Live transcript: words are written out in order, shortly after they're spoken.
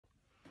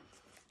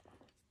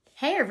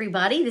Hey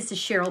everybody, this is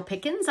Cheryl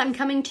Pickens. I'm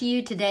coming to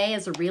you today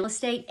as a real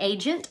estate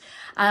agent.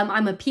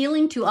 I'm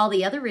appealing to all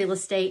the other real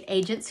estate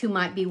agents who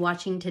might be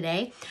watching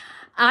today.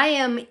 I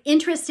am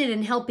interested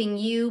in helping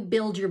you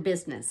build your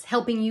business,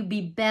 helping you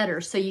be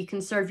better so you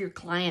can serve your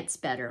clients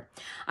better.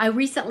 I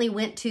recently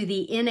went to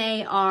the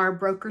NAR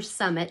Broker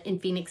Summit in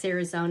Phoenix,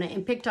 Arizona,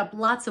 and picked up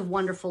lots of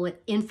wonderful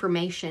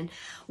information.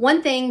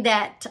 One thing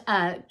that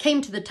came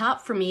to the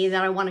top for me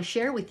that I want to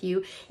share with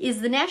you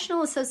is the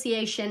National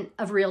Association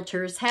of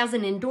Realtors has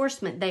an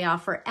endorsement they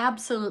offer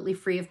absolutely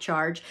free of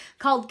charge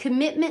called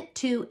Commitment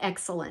to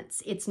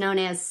Excellence. It's known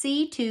as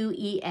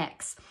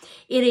C2EX.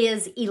 It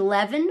is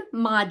 11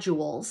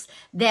 modules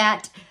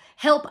that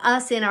help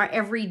us in our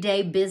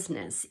everyday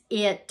business.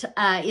 It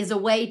is a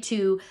way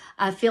to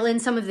fill in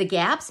some of the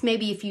gaps.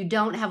 Maybe if you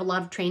don't have a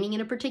lot of training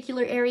in a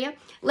particular area.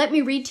 Let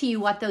me read to you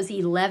what those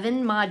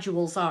 11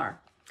 modules are.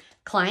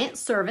 Client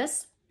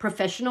service,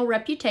 professional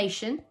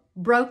reputation,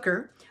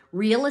 broker,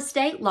 real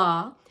estate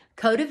law,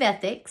 code of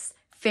ethics,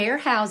 fair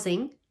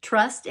housing,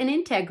 trust and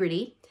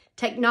integrity,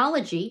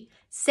 technology,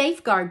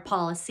 safeguard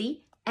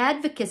policy,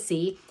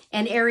 advocacy,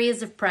 and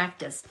areas of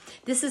practice.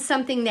 This is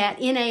something that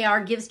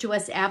NAR gives to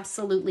us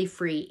absolutely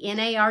free.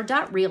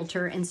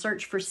 NAR.realtor and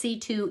search for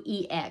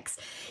C2EX.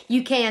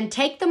 You can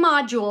take the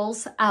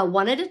modules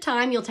one at a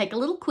time. You'll take a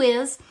little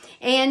quiz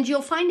and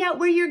you'll find out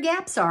where your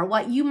gaps are,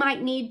 what you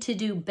might need to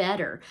do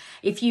better.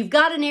 If you've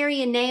got an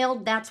area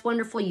nailed, that's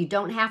wonderful. You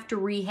don't have to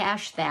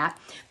rehash that.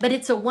 But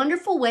it's a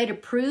wonderful way to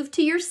prove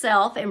to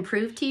yourself and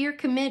prove to your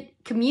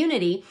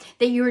community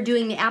that you are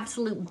doing the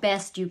absolute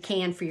best you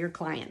can for your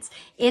clients.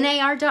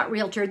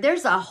 NAR.realtor.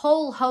 There's a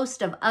whole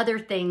host of other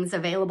things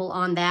available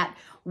on that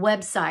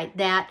website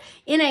that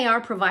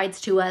NAR provides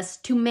to us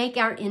to make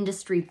our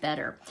industry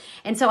better.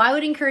 And so I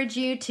would encourage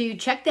you to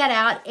check that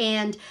out.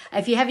 And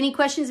if you have any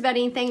questions about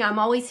anything, I'm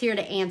always here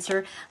to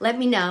answer. Let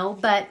me know.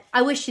 But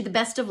I wish you the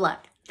best of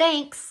luck.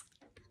 Thanks.